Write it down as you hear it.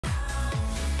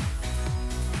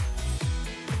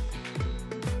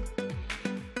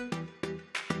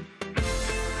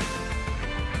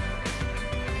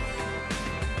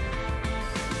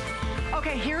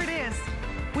Okay, here it is.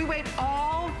 We wait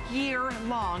all year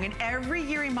long, and every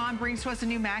year IMAN brings to us a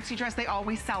new maxi dress. They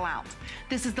always sell out.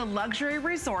 This is the luxury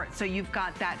resort, so you've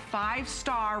got that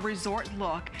 5-star resort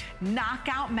look,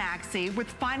 knockout maxi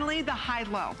with finally the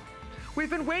high-low.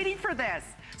 We've been waiting for this.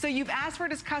 So you've asked for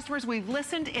it as customers. We've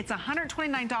listened. It's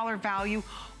 $129 value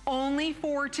only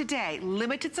for today.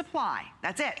 Limited supply.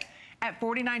 That's it. At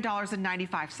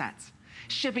 $49.95.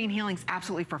 Shipping and handling is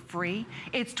absolutely for free.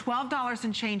 It's $12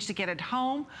 and change to get it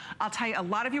home. I'll tell you, a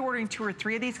lot of you are ordering 2 or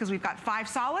 3 of these because we've got 5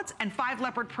 solids and 5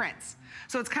 leopard prints.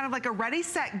 So it's kind of like a ready,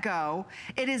 set, go.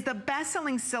 It is the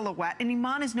best-selling silhouette, and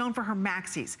IMAN is known for her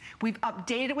maxis. We've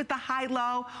updated with the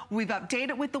high-low. We've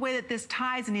updated with the way that this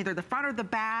ties in either the front or the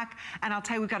back. And I'll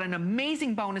tell you, we've got an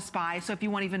amazing bonus buy. So if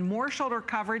you want even more shoulder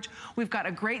coverage, we've got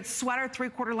a great sweater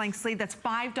 3/4 length sleeve that's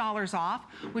 $5 off,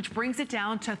 which brings it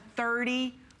down to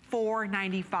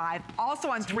 $34.95, also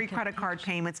on 3 credit card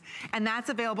payments. And that's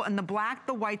available in the black,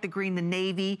 the white, the green, the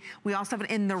navy. We also have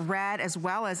it in the red as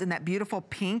well as in that beautiful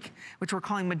pink, which we're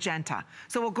calling magenta.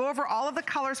 So we'll go over all of the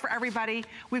colors for everybody.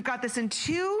 We've got this in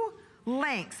 2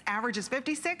 lengths. Average is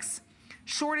 56.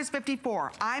 Short is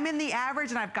 54. I'm in the average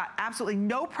and I've got absolutely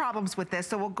no problems with this.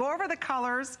 So we'll go over the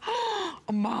colors.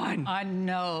 IMAN. I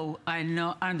know.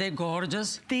 Aren't they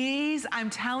gorgeous? These, I'm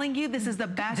telling you, this is the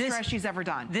best dress she's ever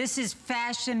done. This is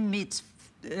fashion meets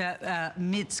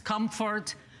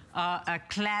comfort, a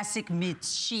classic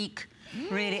meets chic,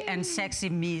 really, and sexy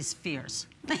meets fierce.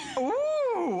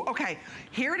 Ooh, okay,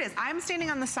 here it is. I'm standing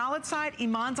on the solid side,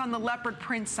 IMAN's on the leopard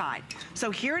print side.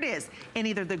 So here it is, in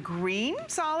either the green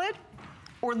solid,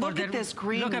 or look at this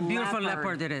green leopard. Look how beautiful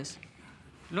leopard it is.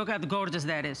 Look how gorgeous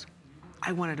that is.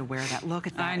 I wanted to wear that. Look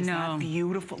at that. I know. Isn't that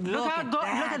beautiful? Look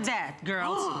at that,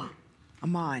 girls.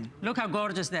 IMAN. Look how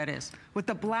gorgeous that is. With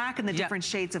the black and the different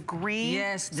shades of green.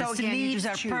 Yes, the sleeves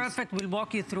are perfect. We'll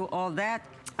walk you through all that.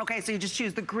 Okay, so you just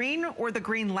choose the green or the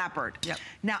green leopard. Yep.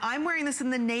 Now I'm wearing this in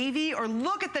the navy, or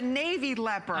look at the navy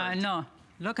leopard. I know.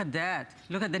 Look at that.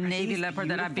 Look at the navy leopard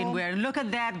that I've been wearing. Look at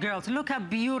that, girls. Look how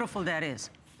beautiful that is.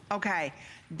 Okay,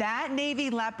 that navy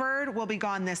leopard will be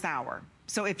gone this hour.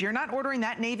 So if you're not ordering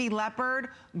that navy leopard,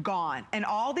 gone. And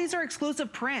all these are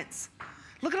exclusive prints.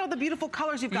 Look at all the beautiful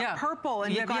colors. You've got purple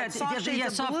and you've got soft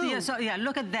shades of blue.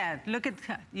 Look at that. Look at,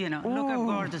 look how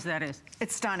gorgeous that is.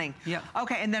 It's stunning. Yeah.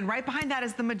 Okay, and then right behind that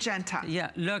is the magenta.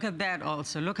 Yeah, look at that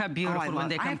also. Look how beautiful when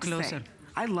they come closer.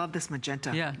 I love this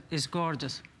magenta. Yeah, it's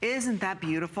gorgeous. Isn't that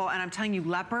beautiful? And I'm telling you,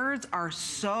 leopards are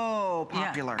so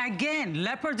popular. Yeah. Again,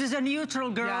 leopard is a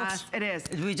neutral, girls. Yes, it is.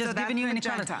 We just giving you any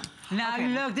color. Now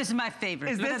look, this is my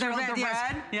favorite. Is look this at the red?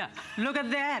 Yes. Yeah. Look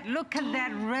at that. Look at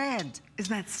that red.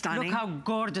 Isn't that stunning? Look how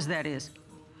gorgeous that is.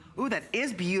 Ooh, that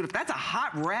is beautiful. That's a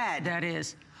hot red. That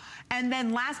is. And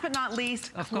then last but not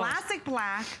least, classic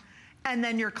black, and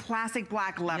then your classic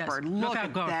black leopard. Yes. Look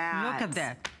at that. Look at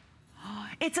that.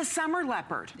 It's a summer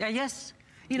leopard. Yes.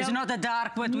 It's not the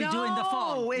dark what we do in the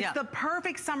fall. No, it's the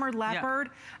perfect summer leopard.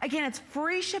 Yeah. Again, it's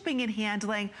free shipping and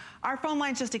handling. Our phone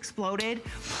line's just exploded.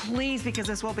 Please, because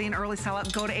this will be an early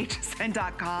sellout, go to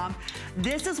hsn.com.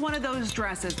 This is one of those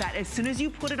dresses that as soon as you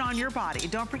put it on your body,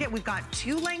 don't forget we've got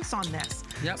 2 lengths on this.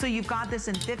 Yep. So you've got this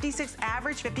in 56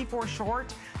 average, 54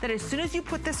 short, that as soon as you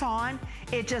put this on,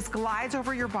 it just glides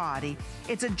over your body.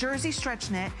 It's a jersey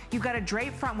stretch knit. You've got a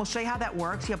drape front. We'll show you how that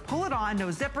works. You pull it on, no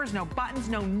zippers, no buttons,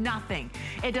 no nothing.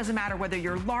 It doesn't matter whether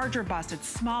you're larger busted,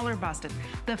 smaller busted.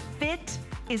 The fit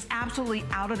is absolutely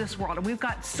out of this world. And we've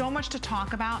got so much to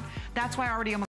talk about. That's why I already am